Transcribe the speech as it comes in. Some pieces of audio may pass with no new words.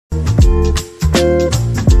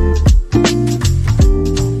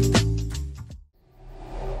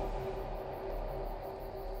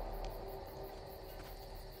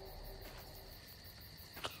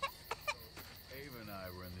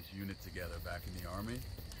back in the army,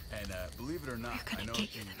 and believe it or not, We're gonna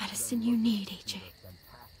get you the medicine you need, AJ.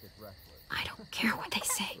 I don't care what they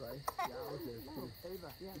say. I'm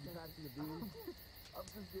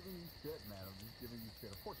just giving you shit, man. I'm just giving you shit.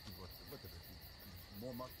 Of course she looks. Look at her. She's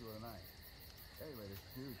more muscular than I am. Anyway, this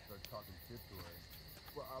dude started talking shit to her.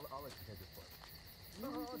 Well, I'll let you take it first. No,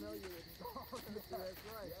 you didn't. That's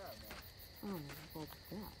right. Yeah, man. Oh, well,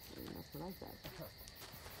 yeah. That's what I said.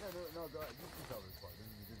 Yeah, no, go ahead. You can tell this part.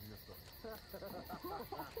 This is your story.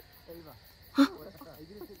 Ava, Huh? are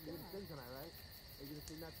you gonna sing tonight, right? Are you gonna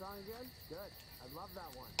sing that song again? Good. I love that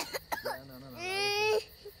one. Yeah, no. That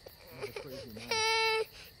was a crazy man.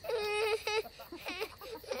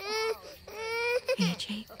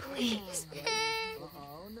 AJ, please.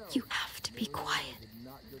 Oh, no. You have to be quiet. Did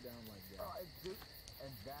not go down like that.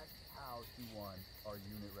 And that's how she won our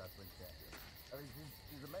unit wrestling champion. I mean,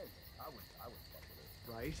 she's amazing. I would fuck with her.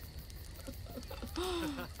 Right?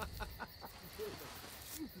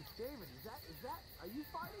 Jesus, David, is that, are you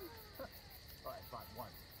fighting? All right, fine, one.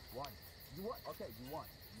 You won. Okay, you won.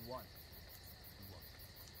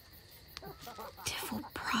 Devil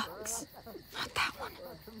props. Not that one.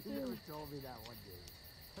 You never told me that one, David.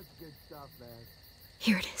 That's good stuff, man.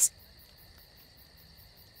 Here it is.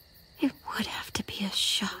 It would have to be a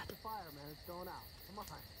shot. The fire, man. It's going out. Come on.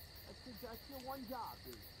 That's your one job,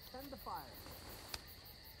 dude. Tend the fire.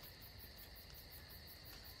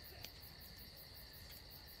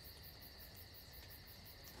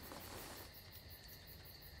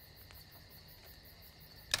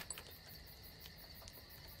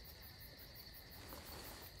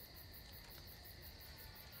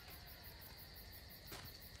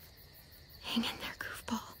 Hang in there,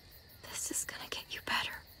 goofball. This is gonna get you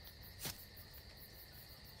better.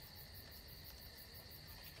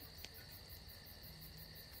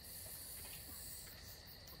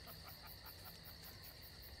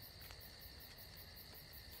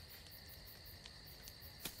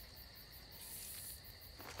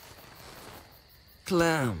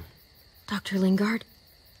 Clem. Dr. Lingard,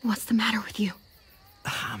 what's the matter with you?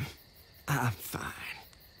 I'm fine.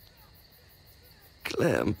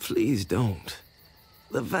 Clem, please don't.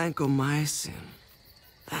 The vancomycin,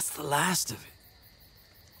 that's the last of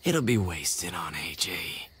it. It'll be wasted on AJ.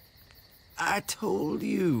 I told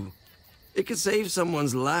you. It could save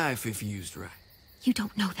someone's life if used right. You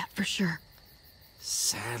don't know that for sure.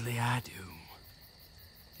 Sadly, I do.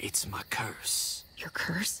 It's my curse. Your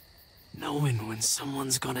curse? Knowing when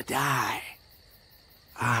someone's gonna die.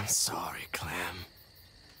 I'm sorry, Clem.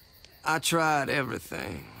 I tried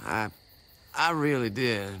everything. I really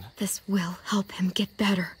did. This will help him get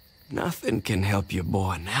better. Nothing can help your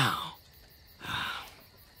boy now.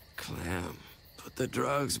 Clem, put the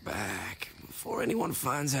drugs back before anyone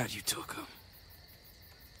finds out you took them.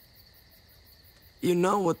 You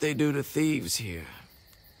know what they do to thieves here.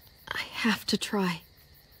 I have to try.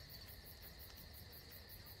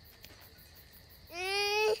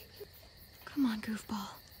 Come on, goofball.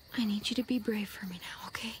 I need you to be brave for me now,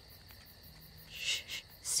 okay? Shh.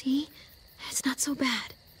 See? It's not so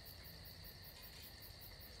bad.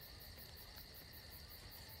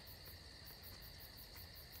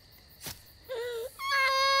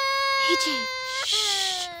 AJ,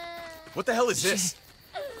 shh. What the hell is this?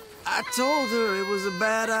 I told her it was a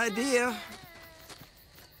bad idea.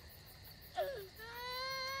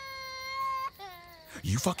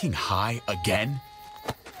 You fucking high again?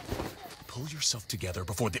 Pull yourself together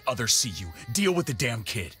before the others see you. Deal with the damn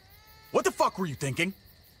kid. What the fuck were you thinking?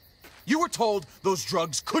 You were told those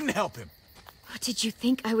drugs couldn't help him. What, did you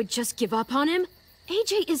think I would just give up on him?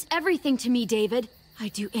 AJ is everything to me, David.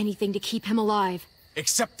 I'd do anything to keep him alive.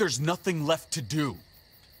 Except there's nothing left to do.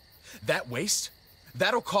 That waste,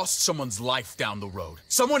 that'll cost someone's life down the road.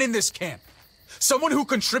 Someone in this camp. Someone who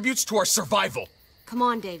contributes to our survival. Come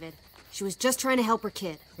on, David. She was just trying to help her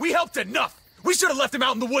kid. We helped enough! We should have left him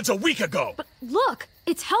out in the woods a week ago! But look,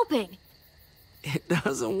 it's helping. It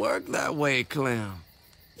doesn't work that way, Clem.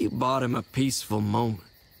 You bought him a peaceful moment.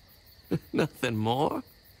 Nothing more.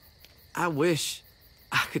 I wish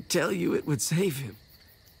I could tell you it would save him.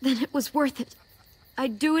 Then it was worth it.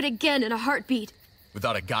 I'd do it again in a heartbeat.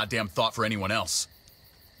 Without a goddamn thought for anyone else.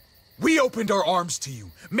 We opened our arms to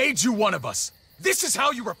you, made you one of us. This is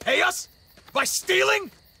how you repay us? By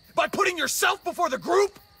stealing? By putting yourself before the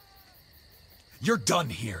group? You're done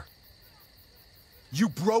here. You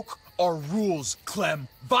broke our rules, Clem.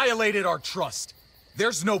 Violated our trust.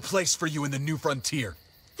 There's no place for you in the new frontier.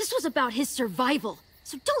 This was about his survival,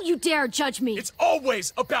 so don't you dare judge me. It's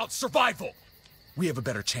always about survival. We have a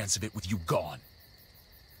better chance of it with you gone.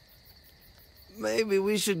 Maybe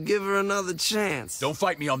we should give her another chance. Don't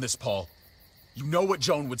fight me on this, Paul. You know what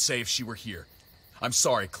Joan would say if she were here. I'm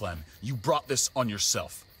sorry, Clem. You brought this on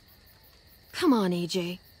yourself. Come on,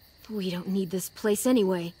 AJ. We don't need this place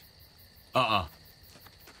anyway.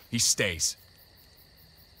 He stays.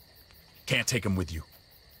 Can't take him with you.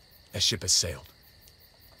 That ship has sailed.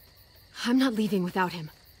 I'm not leaving without him.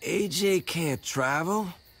 AJ can't travel.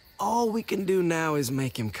 All we can do now is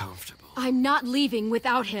make him comfortable. I'm not leaving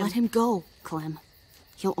without him. Let him go, Clem.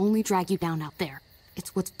 He'll only drag you down out there.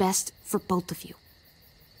 It's what's best for both of you.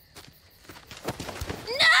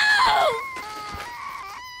 No!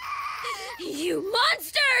 You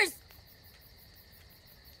monsters!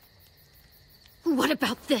 What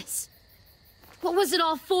about this? What was it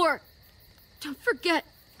all for? Don't forget,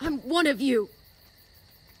 I'm one of you.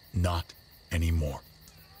 Not anymore.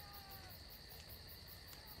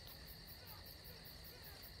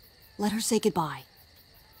 Let her say goodbye.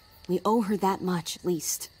 We owe her that much, at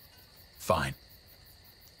least. Fine.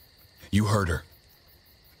 You heard her.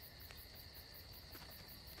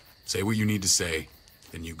 Say what you need to say,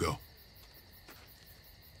 then you go.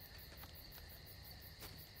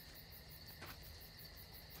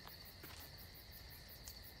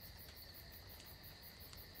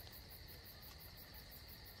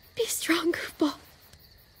 Be strong, Goofball.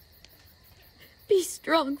 Be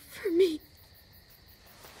strong for me.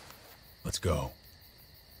 Let's go.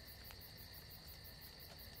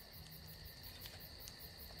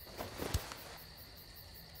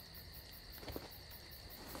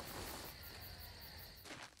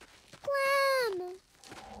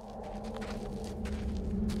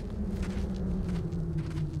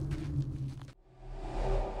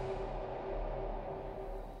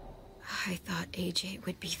 I thought AJ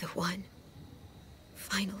would be the one.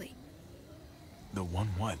 Finally. The one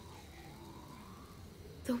what?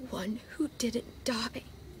 The one who didn't die.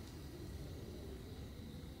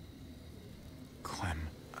 Clem,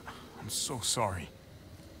 I'm so sorry.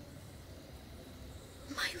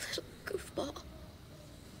 My little goofball.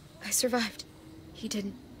 I survived. He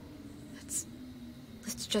didn't.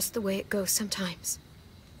 That's just the way it goes sometimes.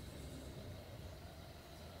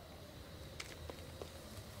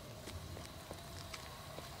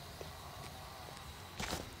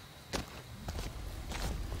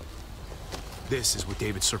 This is what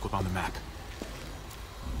David circled on the map.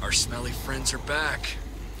 Our smelly friends are back.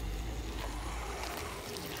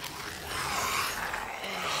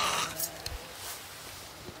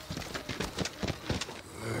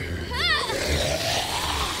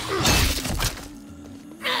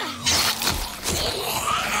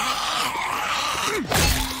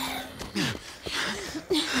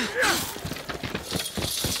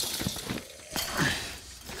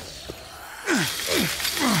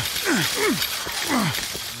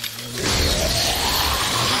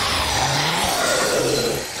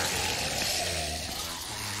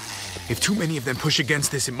 If too many of them push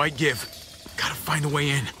against this, it might give. Gotta find a way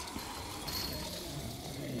in.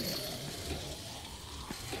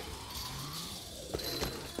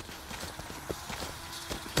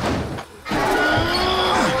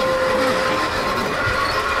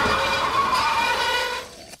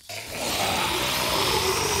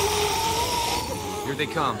 Here they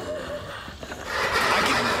come.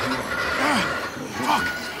 Fuck!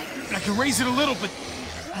 I can raise it a little, but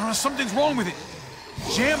something's wrong with it.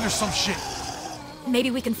 Jammed or some shit.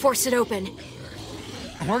 Maybe we can force it open.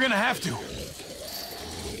 We're gonna have to.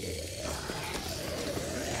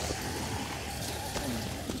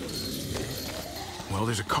 Well,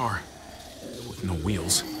 there's a car with no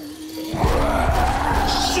wheels.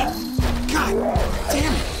 Shit! God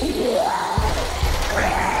damn it!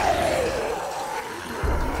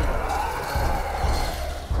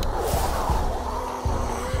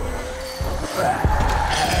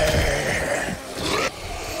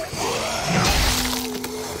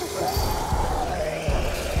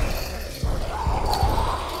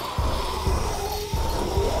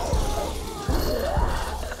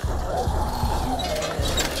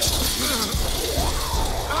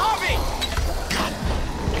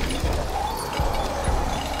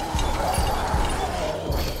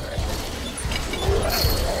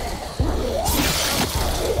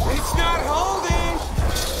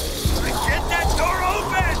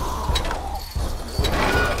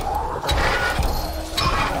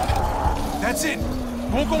 That's it.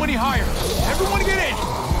 Won't go any higher. Everyone get in.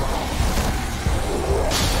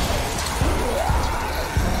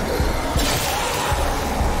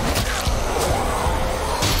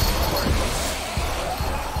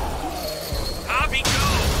 Copy, go.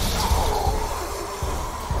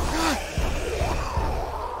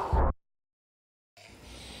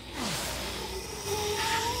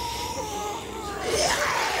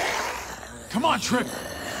 Come on, Trip.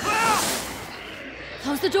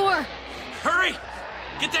 the door! Hurry!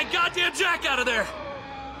 Get that goddamn jack out of there!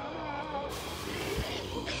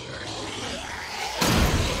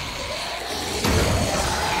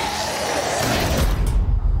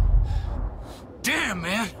 Damn,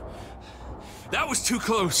 man! That was too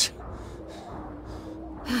close.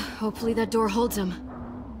 Hopefully that door holds him.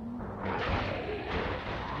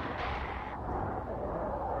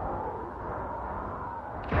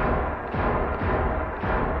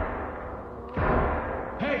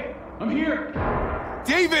 Hey, I'm here!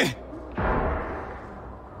 David!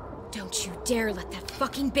 Don't you dare let that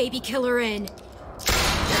fucking baby killer in!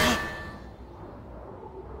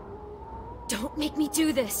 Don't make me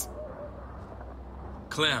do this!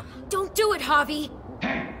 Clem. Don't do it, Javi!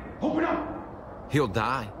 Hey, open up! He'll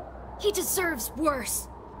die. He deserves worse.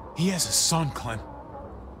 He has a son, Clem.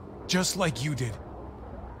 Just like you did.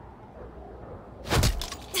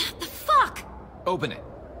 The fuck? Open it.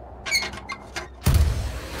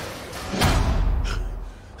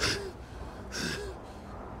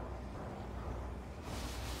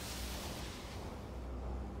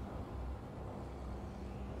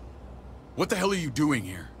 What the hell are you doing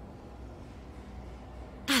here?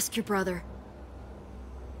 Ask your brother.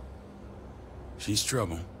 She's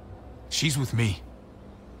trouble. She's with me.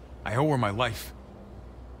 I owe her my life.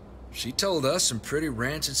 She told us some pretty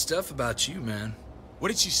rancid stuff about you, man. What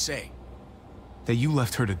did she say? That you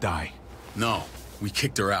left her to die. No, we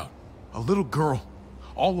kicked her out. A little girl,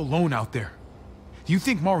 all alone out there. Do you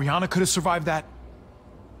think Mariana could have survived that?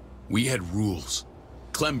 We had rules.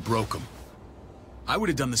 Clem broke them. I would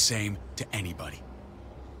have done the same to anybody.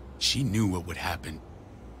 She knew what would happen.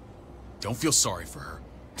 Don't feel sorry for her.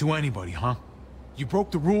 To anybody, huh? You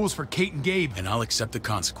broke the rules for Kate and Gabe. And I'll accept the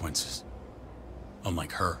consequences.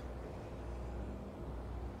 Unlike her.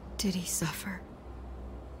 Did he suffer?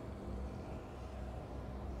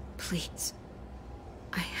 Please.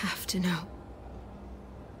 I have to know.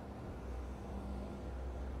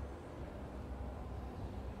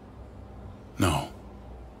 No.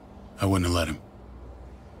 I wouldn't have let him.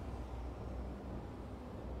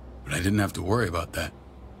 But I didn't have to worry about that.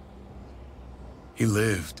 He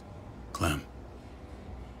lived, Clem.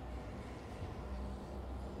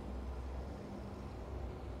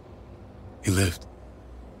 He lived.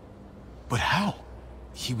 But how?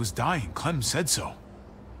 He was dying. Clem said so.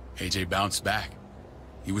 AJ bounced back.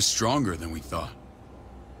 He was stronger than we thought.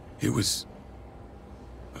 It was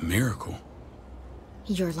a miracle.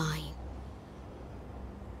 You're lying.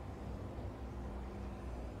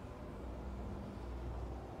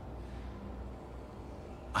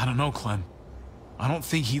 I don't know, Clem. I don't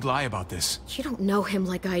think he'd lie about this. You don't know him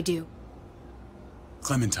like I do.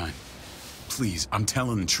 Clementine, please, I'm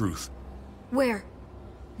telling the truth. Where?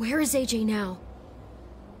 Where is AJ now?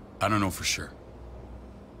 I don't know for sure.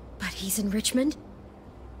 But he's in Richmond?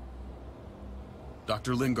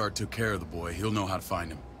 Dr. Lingard took care of the boy. He'll know how to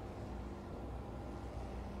find him.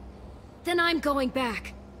 Then I'm going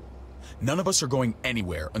back. None of us are going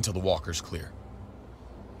anywhere until the walker's clear.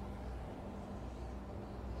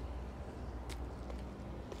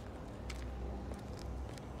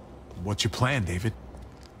 What's your plan, David?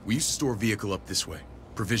 We used to store a vehicle up this way.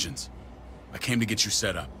 Provisions. I came to get you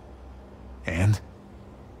set up. And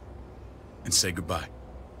say goodbye.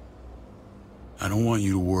 I don't want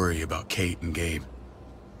you to worry about Kate and Gabe.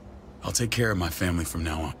 I'll take care of my family from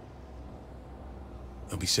now on.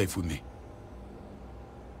 They'll be safe with me.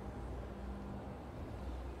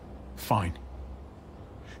 Fine.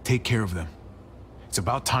 Take care of them. It's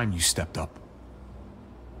about time you stepped up.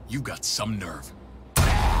 You've got some nerve.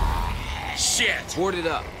 Shit! Board it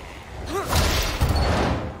up.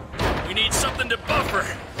 We need something to buffer.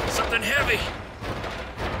 Something heavy.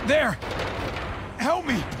 There! Help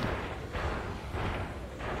me!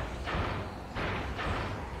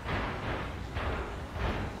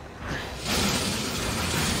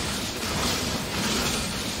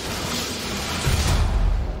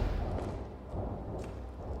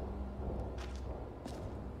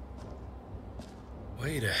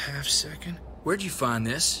 Wait a half second. Where'd you find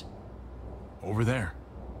this? Over there.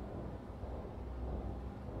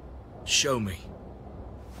 Show me.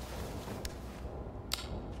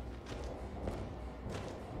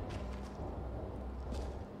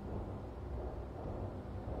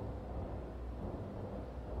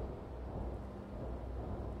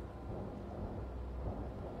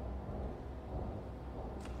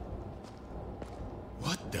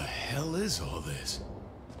 What the hell is all this?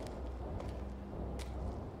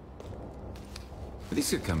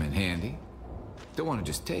 These could come in handy. Don't want to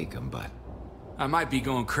just take them, but... I might be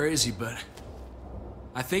going crazy, but...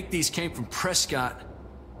 I think these came from Prescott.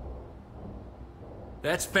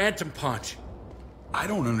 That's Phantom Punch. I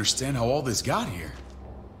don't understand how all this got here.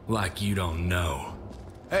 Like you don't know.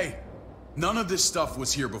 Hey, none of this stuff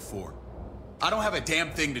was here before. I don't have a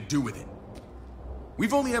damn thing to do with it.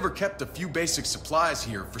 We've only ever kept a few basic supplies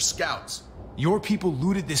here for scouts. Your people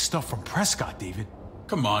looted this stuff from Prescott, David.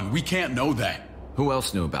 Come on, we can't know that. Who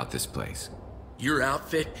else knew about this place? Your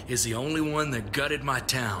outfit is the only one that gutted my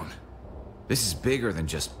town. This is bigger than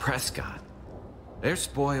just Prescott. There's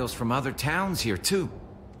spoils from other towns here, too.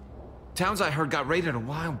 Towns I heard got raided a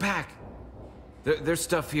while back. There's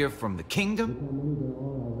stuff here from the kingdom.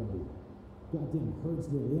 Goddamn hurts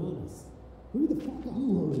really honest. Who the fuck are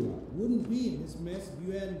you? Hurry up. Wouldn't be in this mess if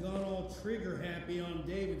you hadn't gone all trigger happy on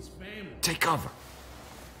David's family. Take cover.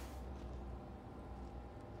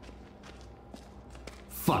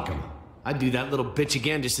 Fuck him. I'd do that little bitch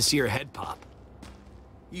again just to see her head pop.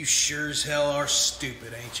 You sure as hell are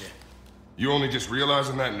stupid, ain't you? You only just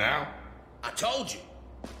realizing that now? I told you.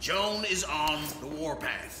 Joan is on the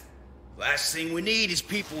warpath. Last thing we need is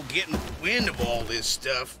people getting wind of all this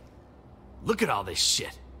stuff. Look at all this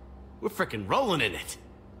shit. We're frickin' rolling in it.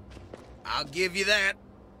 I'll give you that.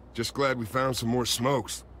 Just glad we found some more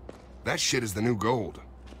smokes. That shit is the new gold.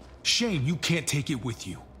 Shame you can't take it with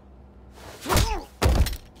you.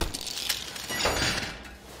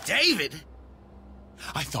 David?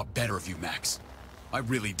 I thought better of you, Max. I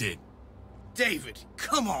really did. David,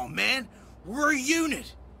 come on, man. We're a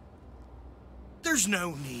unit. There's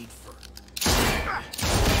no need for...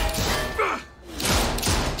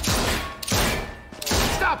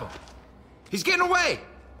 Stop him! He's getting away!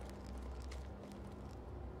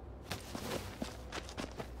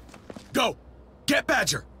 Go! Get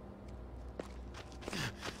Badger!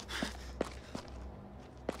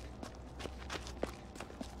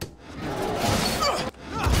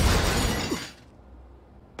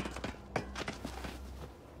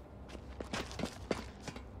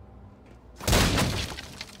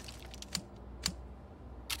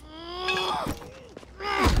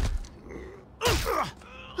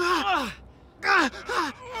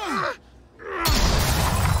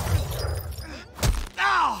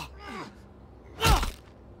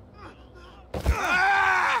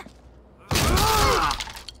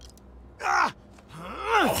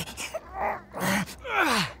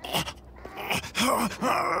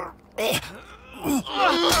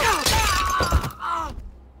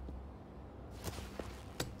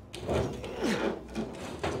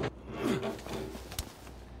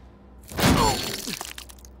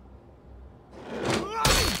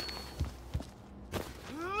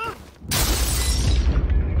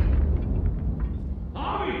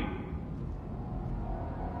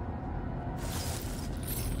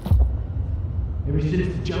 Ever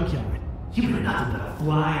since the junkyard, you were nothing but a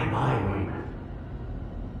fly in my ointment.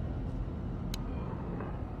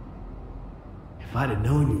 If I'd have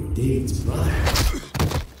known you were David's brother,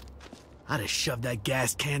 I'd have shoved that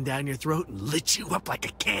gas can down your throat and lit you up like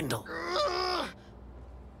a candle.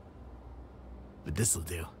 But this'll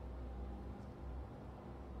do.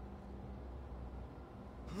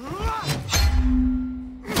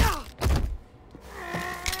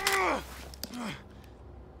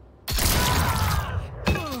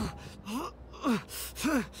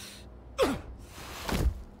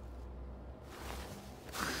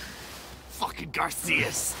 Fucking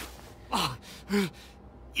Garcias. Oh,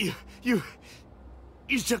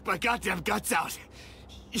 you took my goddamn guts out.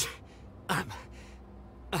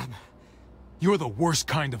 You're the worst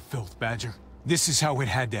kind of filth, Badger. This is how it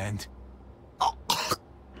had to end.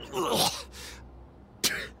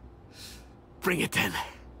 Bring it then.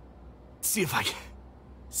 See if I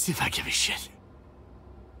give a shit.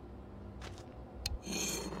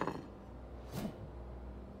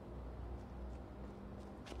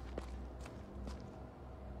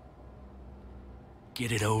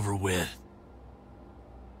 Get it over with.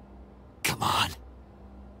 Come on.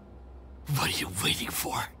 What are you waiting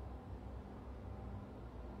for?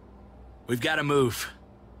 We've got to move.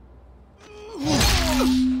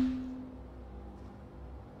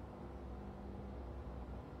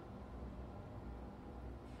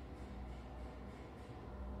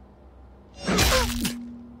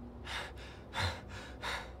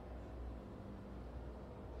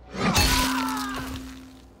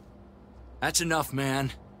 That's enough,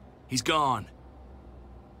 man. He's gone.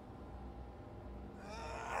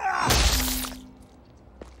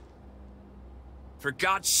 For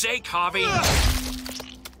God's sake, Javi!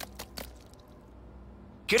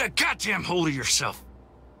 Get a goddamn hold of yourself!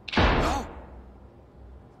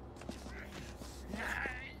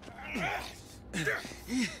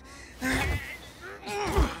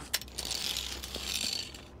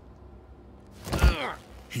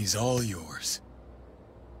 He's all yours.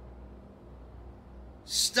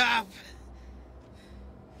 stop.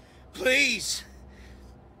 Please.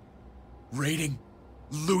 Raiding,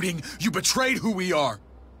 looting, you betrayed who we are.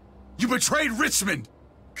 You betrayed Richmond.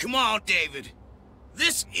 Come on, David.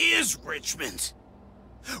 This is Richmond.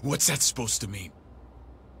 What's that supposed to mean?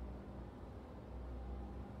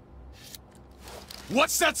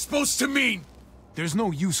 What's that supposed to mean? There's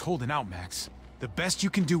no use holding out, Max. The best you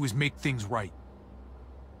can do is make things right.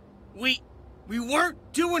 We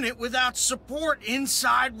weren't doing it without support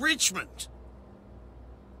inside Richmond.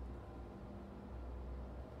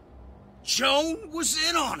 Joan was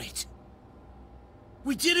in on it.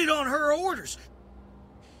 We did it on her orders.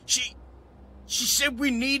 She said we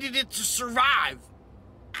needed it to survive.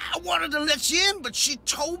 I wanted to let you in, but she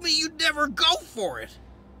told me you'd never go for it.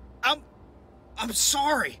 I'm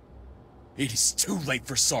sorry. It is too late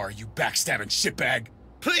for sorry, you backstabbing shitbag.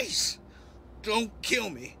 Please, don't kill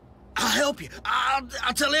me. I'll help you.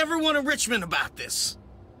 I'll tell everyone in Richmond about this.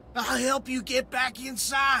 I'll help you get back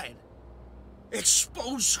inside.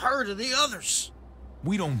 Expose her to the others.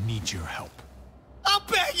 We don't need your help. I'm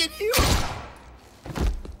begging you.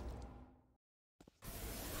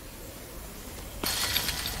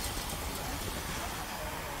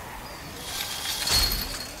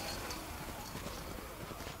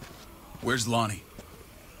 Where's Lonnie?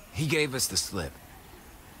 He gave us the slip.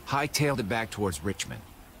 Hightailed it back towards Richmond.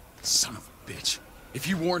 Son of a bitch. If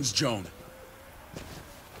he warns Joan...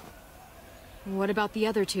 What about the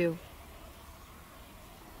other two?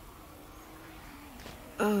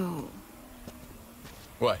 Oh.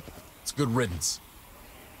 What? It's good riddance.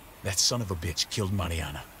 That son of a bitch killed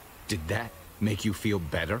Mariana. Did that make you feel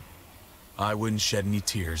better? I wouldn't shed any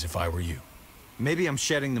tears if I were you. Maybe I'm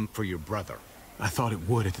shedding them for your brother. I thought it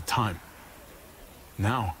would at the time.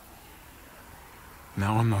 Now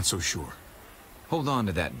I'm not so sure. Hold on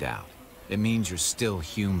to that doubt. It means you're still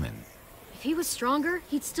human. If he was stronger,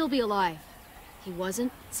 he'd still be alive. He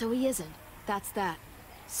wasn't, so he isn't. That's that.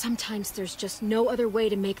 Sometimes there's just no other way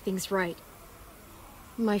to make things right.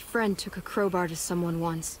 My friend took a crowbar to someone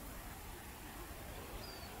once.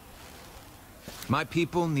 My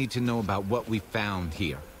people need to know about what we found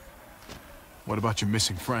here. What about your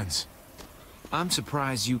missing friends? I'm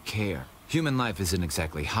surprised you care. Human life isn't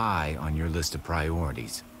exactly high on your list of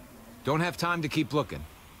priorities. Don't have time to keep looking.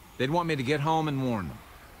 They'd want me to get home and warn them.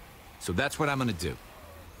 So that's what I'm gonna do.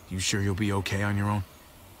 You sure you'll be okay on your own?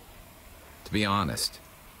 To be honest,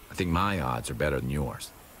 I think my odds are better than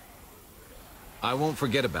yours. I won't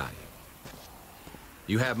forget about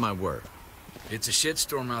you. You have my word. It's a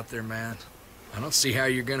shitstorm out there, man. I don't see how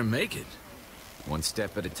you're gonna make it. One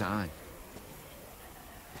step at a time.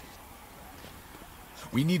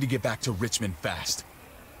 We need to get back to Richmond fast.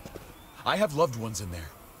 I have loved ones in there.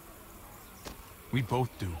 We both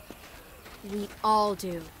do. We all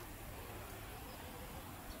do.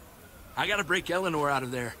 I gotta break Eleanor out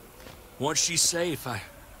of there. Once she's safe,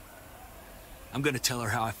 I'm gonna tell her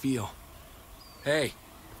how I feel. Hey,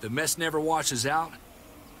 if the mess never washes out,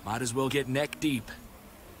 might as well get neck deep.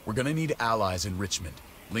 We're gonna need allies in Richmond.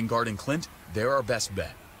 Lingard and Clint, they're our best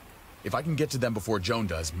bet. If I can get to them before Joan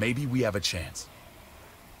does, maybe we have a chance.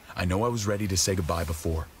 I know I was ready to say goodbye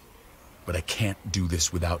before, but I can't do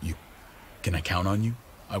this without you. Can I count on you?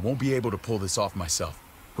 I won't be able to pull this off myself.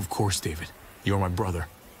 Of course, David. You're my brother.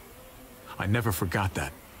 I never forgot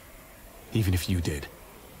that. Even if you did.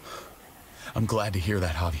 I'm glad to hear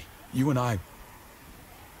that, Javi. You and I...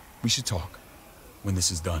 we should talk. When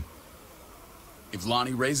this is done. If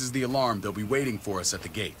Lonnie raises the alarm, they'll be waiting for us at the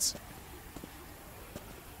gates.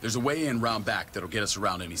 There's a way in round back that'll get us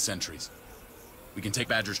around any sentries. We can take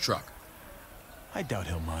Badger's truck. I doubt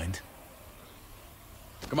he'll mind.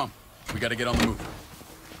 Come on. We gotta get on the move.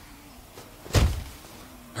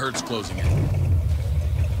 Herd's closing in.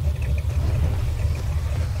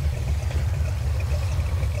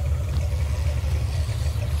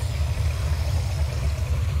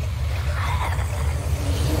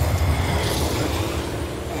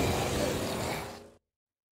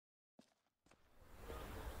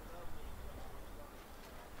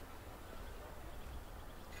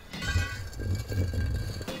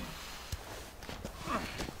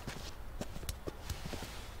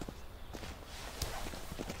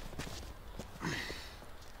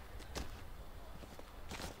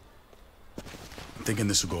 I'm thinking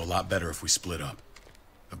this will go a lot better if we split up.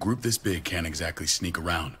 A group this big can't exactly sneak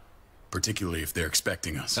around, particularly if they're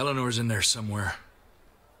expecting us. Eleanor's in there somewhere.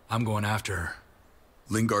 I'm going after her.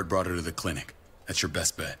 Lingard brought her to the clinic. That's your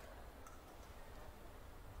best bet.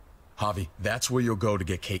 Javi, that's where you'll go to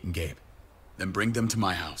get Kate and Gabe. Then bring them to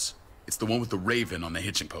my house. It's the one with the raven on the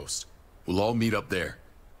hitching post. We'll all meet up there.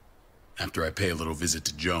 After I pay a little visit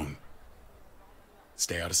to Joan.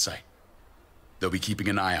 Stay out of sight. They'll be keeping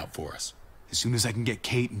an eye out for us. As soon as I can get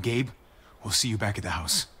Kate and Gabe, we'll see you back at the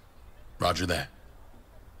house. Roger that.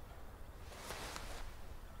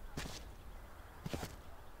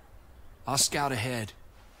 I'll scout ahead.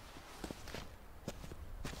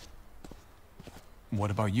 What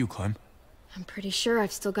about you, Clem? I'm pretty sure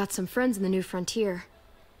I've still got some friends in the New Frontier.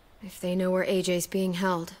 If they know where AJ's being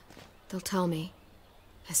held, they'll tell me.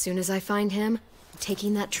 As soon as I find him, I'm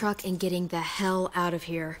taking that truck and getting the hell out of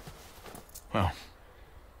here. Well,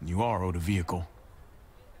 you are owed a vehicle.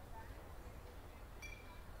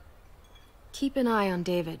 Keep an eye on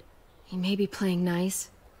David. He may be playing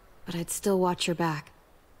nice, but I'd still watch your back.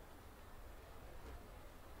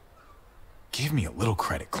 Give me a little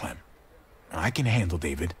credit, Clem. I can handle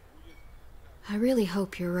David. I really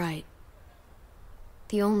hope you're right.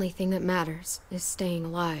 The only thing that matters is staying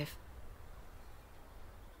alive.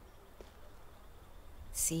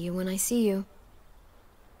 See you when I see you.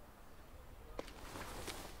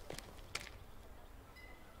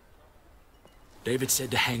 David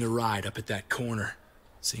said to hang a ride up at that corner.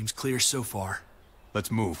 Seems clear so far.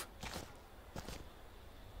 Let's move.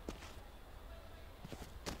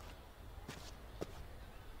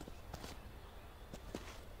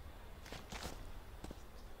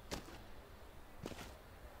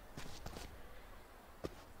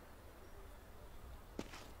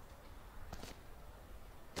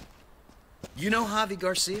 You know Javi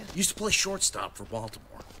Garcia? Used to play shortstop for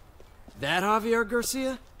Baltimore. That Javier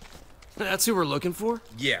Garcia? That's who we're looking for?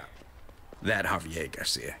 Yeah, that Javier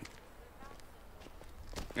Garcia.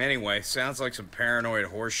 Anyway, sounds like some paranoid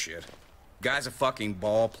horse shit. Guy's a fucking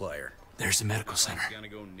ball player. There's the medical center. He's gonna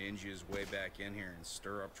go ninja his way back in here and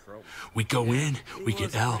stir up trouble. We go in, we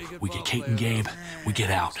get Elle, we get Kate and Gabe, we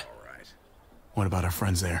get out. What about our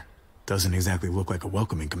friends there? Doesn't exactly look like a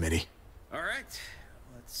welcoming committee. All right,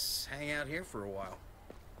 let's hang out here for a while.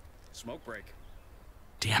 Smoke break.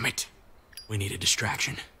 Damn it. We need a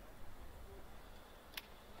distraction.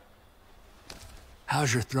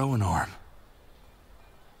 How's your throwing arm?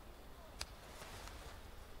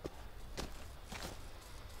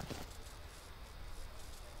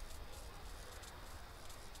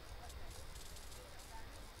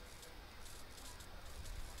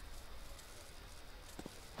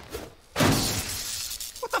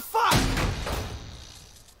 What the fuck?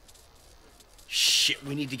 Shit,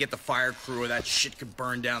 we need to get the fire crew or that shit could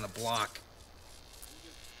burn down the block.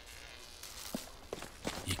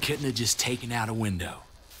 You couldn't have just taken out a window.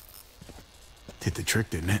 Did the trick,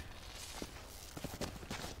 didn't it?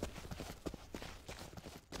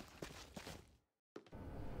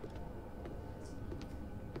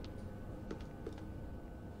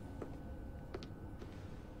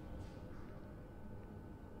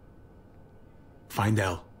 Find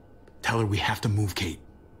Elle. Tell her we have to move Kate.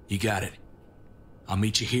 You got it. I'll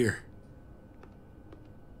meet you here.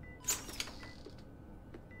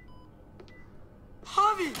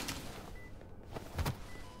 Javi!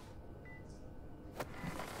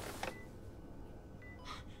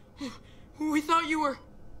 We thought you were...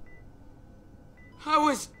 I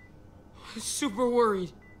was super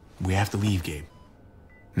worried. We have to leave, Gabe.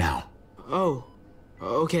 Now. Oh,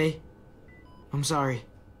 okay. I'm sorry.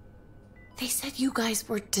 They said you guys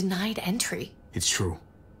were denied entry. It's true.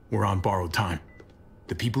 We're on borrowed time.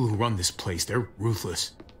 The people who run this place, they're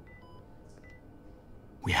ruthless.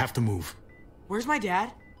 We have to move. Where's my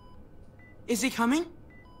dad? Is he coming?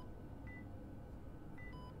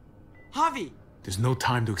 Javi! There's no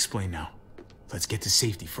time to explain now. Let's get to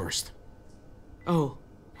safety first. Oh,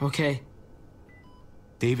 okay.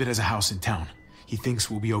 David has a house in town. He thinks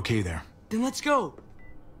we'll be okay there. Then let's go.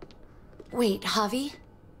 Wait, Javi?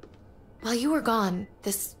 While you were gone,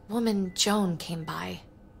 this woman, Joan, came by.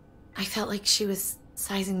 I felt like she was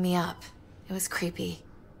sizing me up. It was creepy.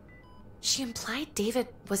 She implied David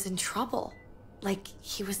was in trouble. Like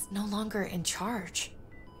he was no longer in charge.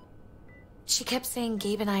 She kept saying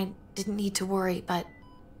Gabe and I didn't need to worry, but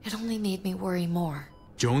it only made me worry more.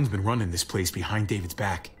 Joan's been running this place behind David's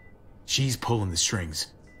back. She's pulling the strings.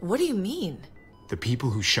 What do you mean? The people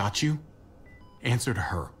who shot you answered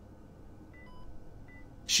her.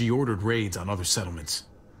 She ordered raids on other settlements.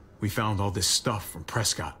 We found all this stuff from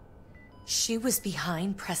Prescott. She was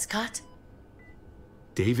behind Prescott?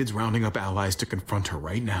 David's rounding up allies to confront her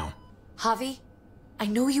right now. Javi, I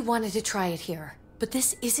know you wanted to try it here, but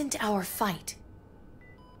this isn't our fight.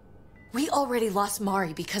 We already lost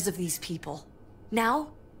Mari because of these people.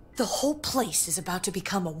 Now, the whole place is about to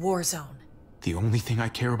become a war zone. The only thing I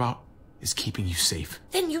care about is keeping you safe.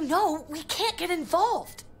 Then you know we can't get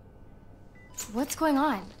involved. What's going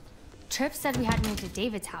on? Tripp said we had to move to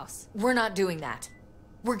David's house. We're not doing that.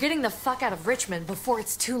 We're getting the fuck out of Richmond before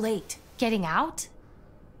it's too late. Getting out?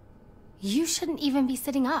 You shouldn't even be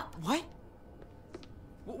sitting up. What?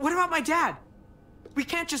 What about my dad? We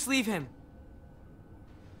can't just leave him.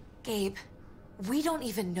 Gabe, we don't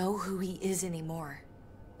even know who he is anymore.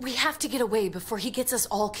 We have to get away before he gets us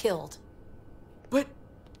all killed. But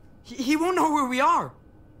he won't know where we are.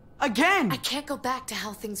 Again! I can't go back to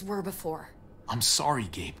how things were before. I'm sorry,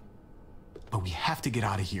 Gabe. But we have to get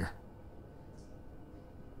out of here.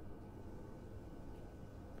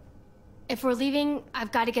 If we're leaving,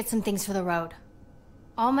 I've got to get some things for the road.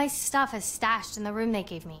 All my stuff is stashed in the room they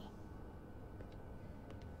gave me.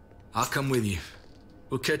 I'll come with you.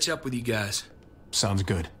 We'll catch up with you guys. Sounds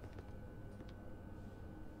good.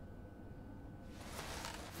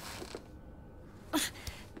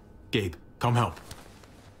 Gabe, come help.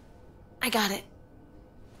 I got it.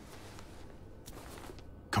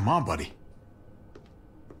 Come on, buddy.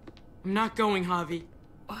 I'm not going, Javi.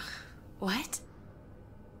 What?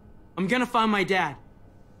 I'm gonna find my dad.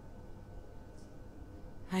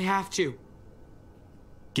 I have to.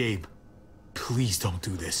 Gabe, please don't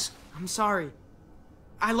do this. I'm sorry.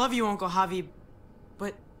 I love you, Uncle Javi,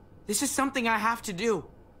 but this is something I have to do.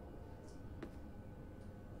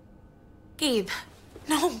 Gabe,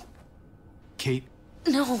 no. Kate?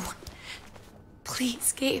 No.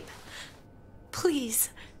 Please, Gabe. Please.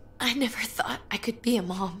 I never thought I could be a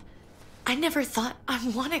mom. I never thought I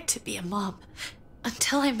wanted to be a mom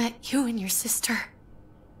until I met you and your sister.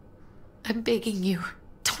 I'm begging you,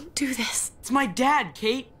 don't do this. It's my dad,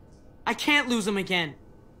 Kate. I can't lose him again.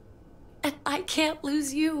 And I can't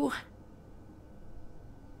lose you.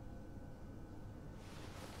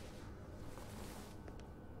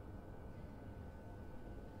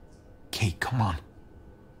 Kate, come on.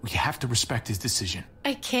 We have to respect his decision.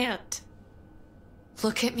 I can't.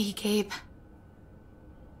 Look at me, Gabe.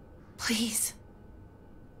 Please.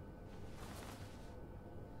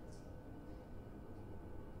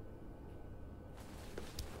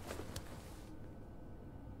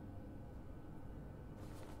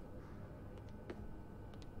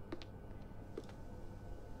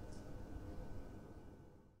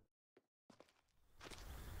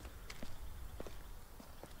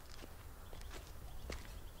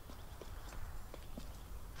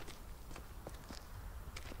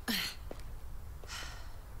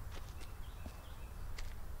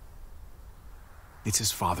 It's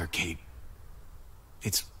his father, Kate.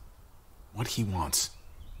 It's what he wants.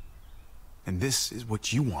 And this is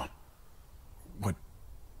what you want. What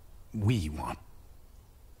we want.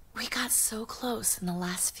 We got so close in the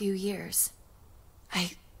last few years.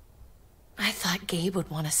 I thought Gabe would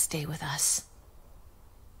want to stay with us.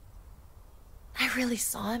 I really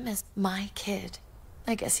saw him as my kid.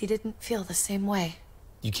 I guess he didn't feel the same way.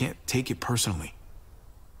 You can't take it personally.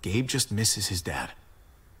 Gabe just misses his dad.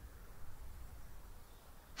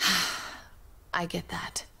 I get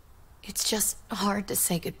that. It's just hard to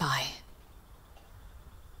say goodbye.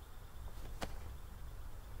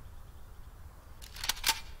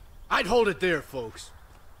 I'd hold it there, folks.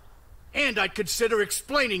 And I'd consider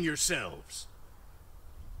explaining yourselves.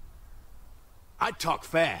 I'd talk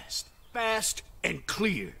fast. Fast and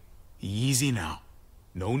clear. Easy now.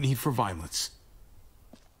 No need for violence.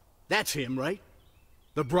 That's him, right?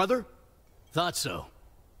 The brother? Thought so.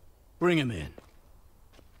 Bring him in.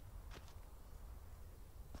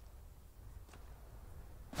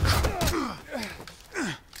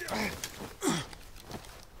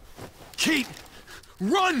 Kate!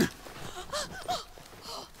 Run!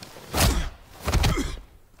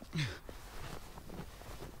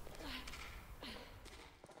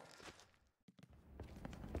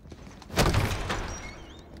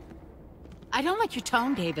 I don't like your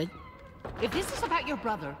tone, David. If this is about your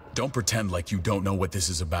brother... Don't pretend like you don't know what this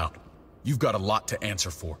is about. You've got a lot to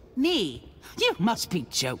answer for. Me? You must be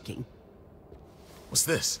joking. What's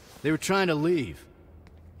this? They were trying to leave.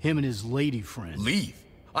 Him and his lady friend. Leave?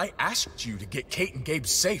 I asked you to get Kate and Gabe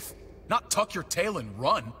safe, not tuck your tail and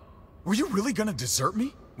run. Were you really gonna desert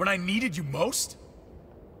me when I needed you most?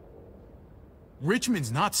 Richmond's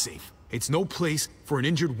not safe. It's no place for an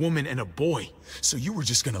injured woman and a boy. So you were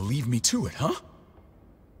just gonna leave me to it, huh?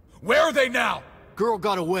 Where are they now? Girl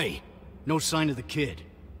got away. No sign of the kid.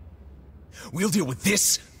 We'll deal with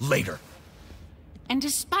this later. And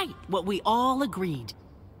despite what we all agreed,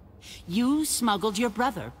 you smuggled your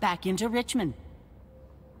brother back into Richmond.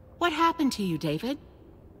 What happened to you, David?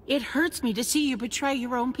 It hurts me to see you betray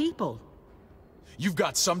your own people. You've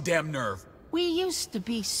got some damn nerve. We used to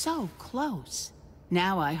be so close.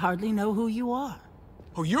 Now I hardly know who you are.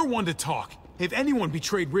 Oh, you're one to talk. If anyone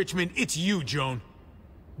betrayed Richmond, it's you, Joan.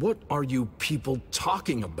 What are you people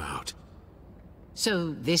talking about?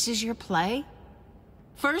 So this is your play?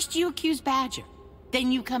 First you accuse Badger,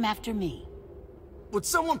 then you come after me. Would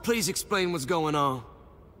someone please explain what's going on?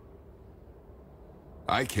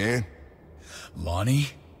 I can. Lonnie?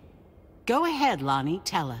 Go ahead, Lonnie,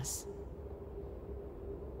 tell us.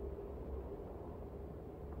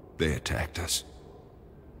 They attacked us.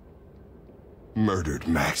 Murdered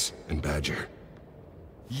Max and Badger.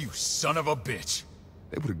 You son of a bitch!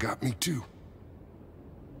 They would have got me too.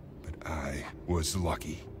 But I was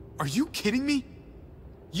lucky. Are you kidding me?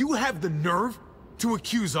 You have the nerve to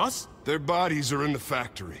accuse us? Their bodies are in the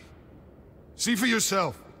factory. See for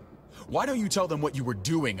yourself. Why don't you tell them what you were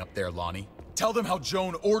doing up there, Lonnie? Tell them how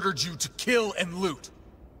Joan ordered you to kill and loot.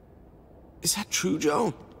 Is that true,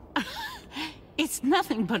 Joan? It's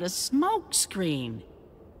nothing but a smoke screen.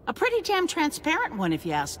 A pretty damn transparent one, if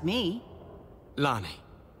you ask me. Lonnie,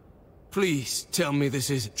 please tell me this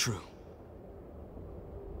isn't true.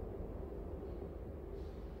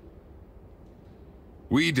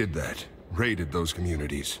 We did that. Raided those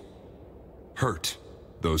communities. Hurt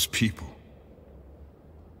those people.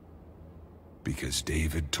 Because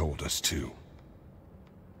David told us to.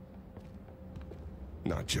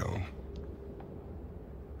 Not Joan.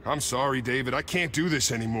 I'm sorry, David. I can't do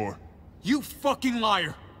this anymore. You fucking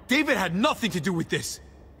liar! David had nothing to do with this!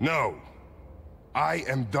 No. I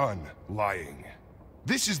am done lying.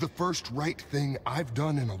 This is the first right thing I've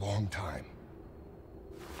done in a long time.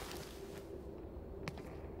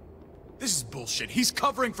 This is bullshit. He's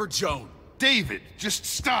covering for Joan. David, just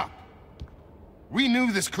stop. We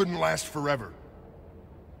knew this couldn't last forever.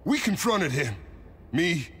 We confronted him.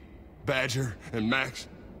 Me, Badger, and Max.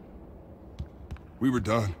 We were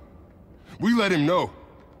done. We let him know.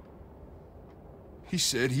 He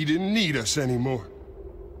said he didn't need us anymore.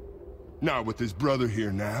 Not with his brother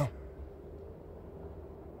here now.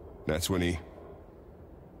 That's when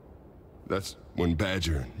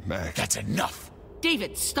Badger and Max... That's enough!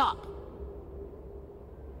 David, stop!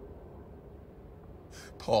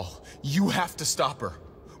 Paul, you have to stop her.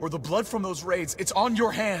 Or the blood from those raids, it's on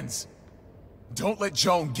your hands. Don't let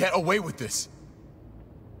Joan get away with this.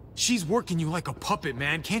 She's working you like a puppet,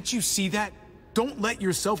 man. Can't you see that? Don't let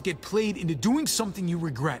yourself get played into doing something you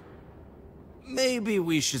regret. Maybe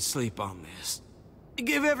we should sleep on this.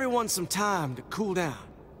 Give everyone some time to cool down.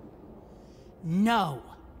 No.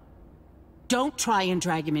 Don't try and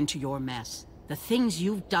drag him into your mess. The things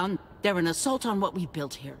you've done, they're an assault on what we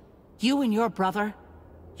built here. You and your brother,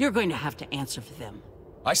 you're going to have to answer for them.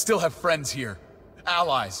 I still have friends here.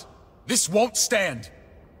 Allies. This won't stand.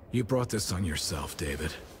 You brought this on yourself,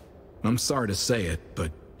 David. I'm sorry to say it,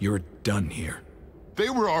 but you're done here. They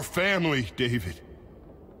were our family, David.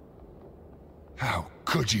 How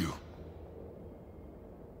could you?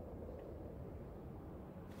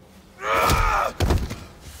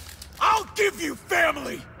 I'll give you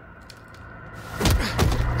family!